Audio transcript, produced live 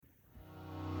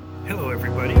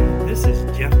This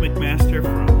is Jeff McMaster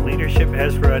from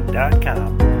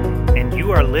LeadershipEzra.com, and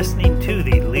you are listening to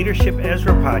the Leadership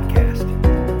Ezra podcast,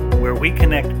 where we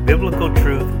connect biblical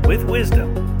truth with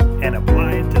wisdom and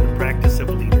apply it to the practice of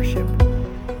leadership.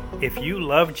 If you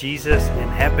love Jesus and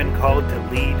have been called to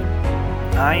lead,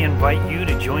 I invite you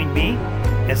to join me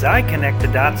as I connect the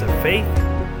dots of faith,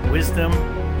 wisdom,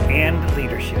 and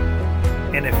leadership.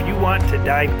 And if you want to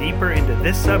dive deeper into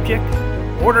this subject,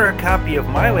 order a copy of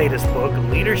my latest book,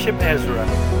 Leadership Ezra,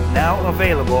 now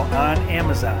available on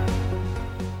Amazon.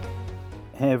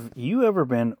 Have you ever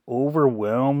been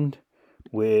overwhelmed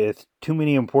with too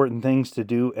many important things to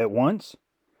do at once?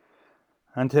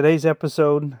 On today's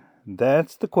episode,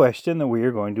 that's the question that we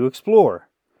are going to explore.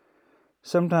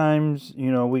 Sometimes,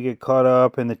 we get caught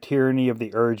up in the tyranny of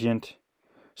the urgent.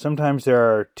 Sometimes there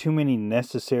are too many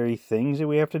necessary things that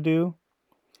we have to do.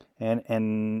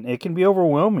 And it can be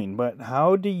overwhelming, but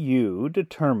how do you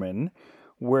determine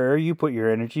where you put your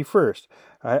energy first?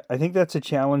 I think that's a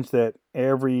challenge that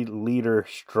every leader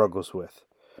struggles with.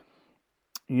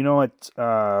 When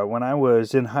I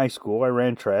was in high school, I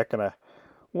ran track, and I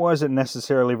wasn't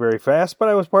necessarily very fast, but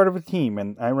I was part of a team,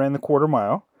 and I ran the quarter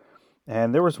mile.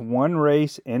 And there was one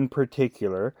race in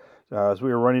particular, as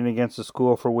we were running against a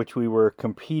school for which we were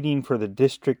competing for the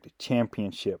district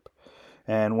championship.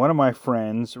 And one of my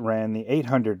friends ran the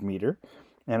 800 meter.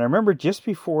 And I remember just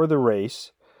before the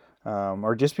race,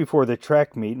 or just before the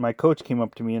track meet, my coach came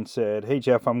up to me and said, "Hey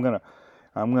Jeff, I'm gonna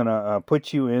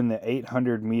put you in the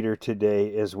 800 meter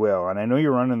today as well. And I know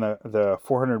you're running the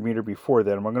 400 meter before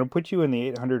that. I'm gonna put you in the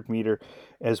 800 meter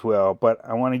as well. But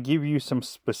I want to give you some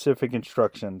specific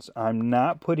instructions. I'm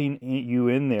not putting you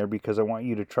in there because I want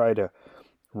you to try to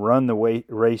run the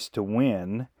race to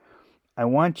win. I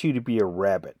want you to be a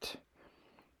rabbit."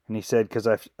 And he said, because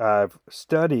I've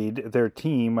studied their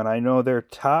team, and I know their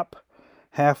top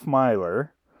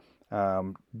half-miler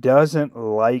doesn't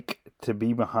like to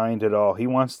be behind at all. He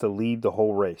wants to lead the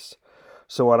whole race.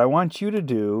 So what I want you to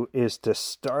do is to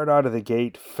start out of the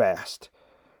gate fast.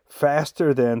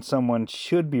 Faster than someone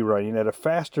should be running, at a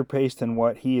faster pace than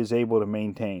what he is able to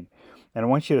maintain. And I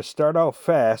want you to start out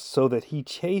fast so that he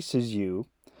chases you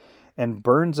and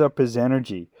burns up his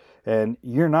energy. And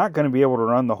you're not going to be able to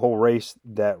run the whole race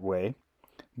that way,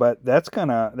 but that's going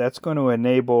to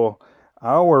enable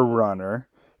our runner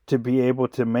to be able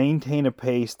to maintain a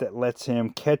pace that lets him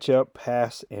catch up,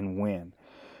 pass, and win.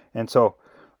 And so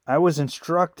I was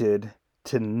instructed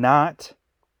to not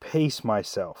pace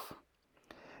myself.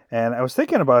 And I was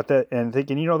thinking about that and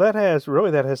thinking, that has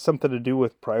something to do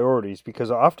with priorities,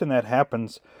 because often that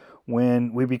happens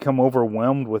when we become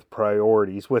overwhelmed with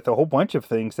priorities, with a whole bunch of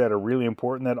things that are really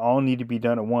important that all need to be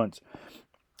done at once.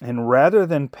 And rather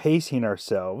than pacing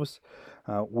ourselves,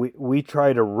 we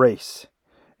try to race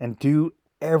and do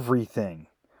everything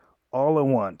all at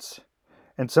once,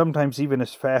 and sometimes even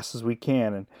as fast as we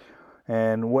can.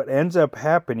 And what ends up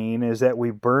happening is that we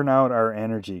burn out our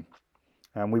energy.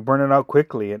 We burn it out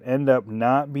quickly and end up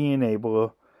not being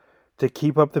able to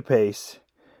keep up the pace.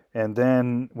 And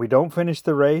then we don't finish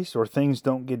the race, or things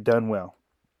don't get done well.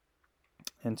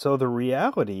 And so the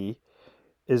reality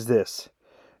is this,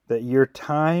 that your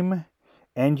time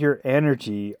and your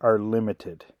energy are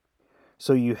limited.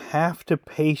 So you have to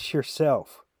pace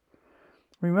yourself.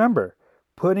 Remember,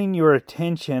 putting your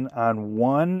attention on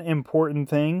one important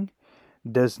thing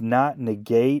does not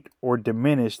negate or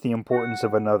diminish the importance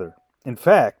of another. In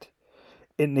fact,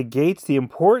 it negates the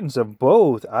importance of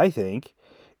both, I think,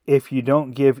 if you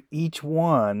don't give each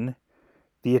one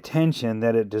the attention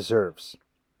that it deserves.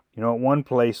 At one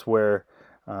place where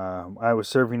I was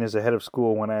serving as a head of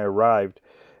school when I arrived,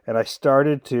 and I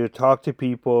started to talk to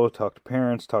people, talk to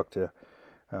parents, talk to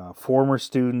former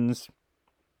students,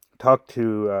 talk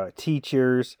to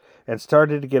teachers, and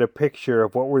started to get a picture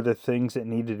of what were the things that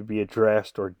needed to be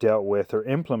addressed or dealt with or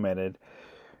implemented.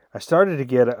 I started to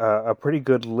get a pretty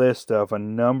good list of a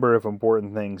number of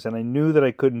important things, and I knew that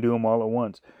I couldn't do them all at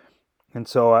once. And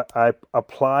so I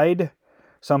applied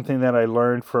something that I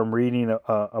learned from reading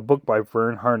a book by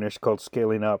Vern Harnish called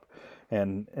Scaling Up,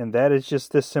 and that is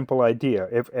just this simple idea.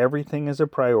 If everything is a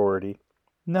priority,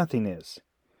 nothing is.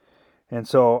 And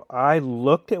so I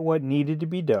looked at what needed to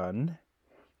be done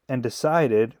and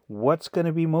decided what's going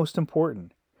to be most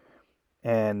important,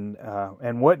 and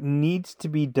what needs to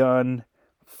be done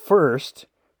first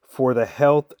for the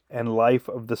health and life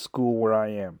of the school where I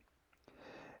am.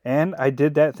 And I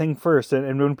did that thing first.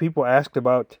 And when people asked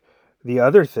about the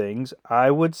other things, I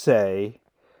would say,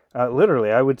 I've learned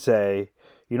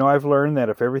that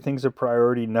if everything's a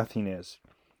priority, nothing is.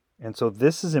 And so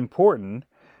this is important,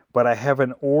 but I have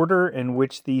an order in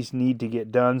which these need to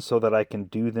get done so that I can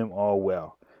do them all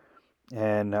well.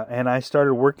 And I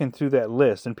started working through that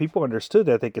list, and people understood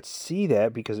that. They could see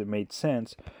that because it made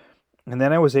sense. And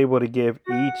then I was able to give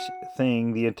each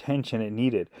thing the attention it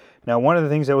needed. Now, one of the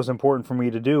things that was important for me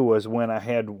to do was when I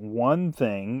had one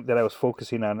thing that I was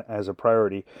focusing on as a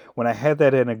priority, when I had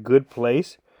that in a good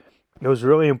place, it was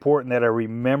really important that I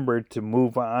remembered to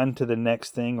move on to the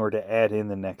next thing or to add in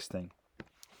the next thing.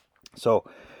 So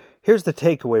here's the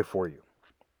takeaway for you.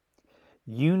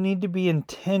 You need to be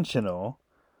intentional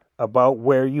about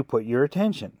where you put your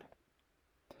attention.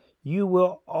 You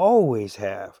will always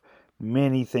have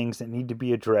many things that need to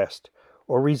be addressed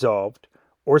or resolved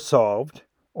or solved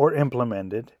or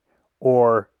implemented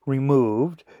or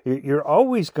removed. You're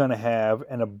always going to have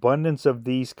an abundance of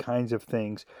these kinds of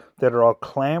things that are all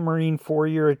clamoring for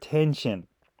your attention,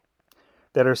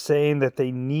 that are saying that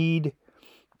they need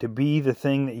to be the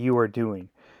thing that you are doing.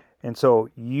 And so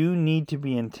you need to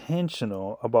be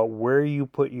intentional about where you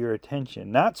put your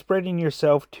attention, not spreading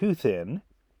yourself too thin,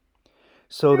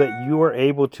 so that you are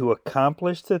able to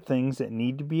accomplish the things that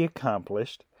need to be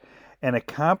accomplished and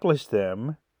accomplish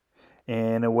them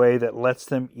in a way that lets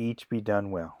them each be done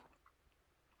well.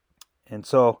 And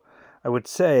so I would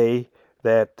say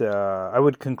that I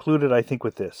would conclude it, I think,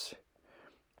 with this.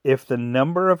 If the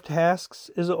number of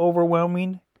tasks is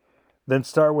overwhelming, then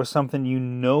start with something you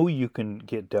know you can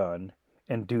get done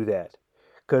and do that.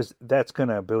 Because that's going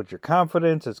to build your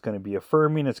confidence, it's going to be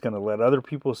affirming, it's going to let other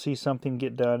people see something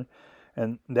get done.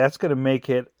 And that's going to make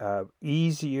it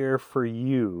easier for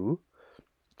you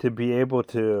to be able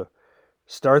to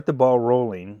start the ball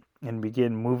rolling and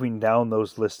begin moving down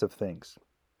those lists of things.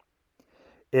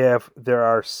 If there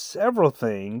are several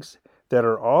things that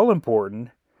are all important,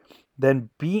 then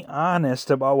be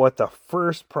honest about what the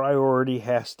first priority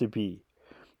has to be.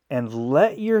 And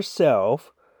let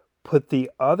yourself put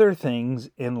the other things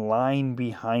in line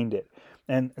behind it.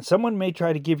 And someone may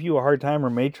try to give you a hard time or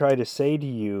may try to say to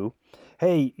you,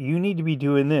 hey, you need to be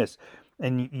doing this.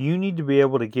 And you need to be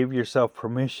able to give yourself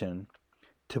permission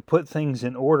to put things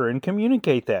in order and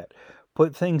communicate that.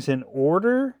 Put things in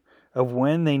order of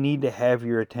when they need to have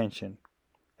your attention.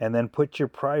 And then put your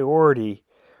priority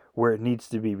where it needs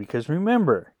to be. Because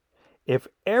remember, if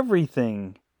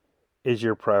everything is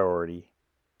your priority,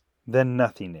 then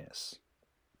nothing is.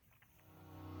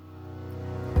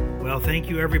 Well, thank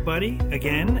you, everybody.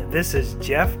 Again, this is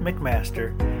Jeff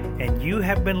McMaster, and you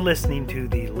have been listening to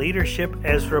the Leadership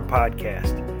Ezra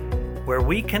podcast, where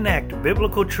we connect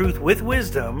biblical truth with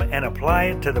wisdom and apply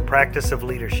it to the practice of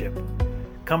leadership.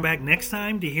 Come back next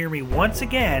time to hear me once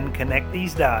again connect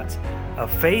these dots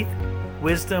of faith,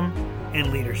 wisdom,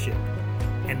 and leadership.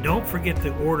 And don't forget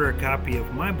to order a copy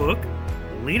of my book,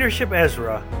 Leadership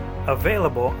Ezra,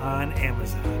 available on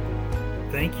Amazon.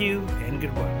 Thank you and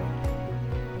goodbye.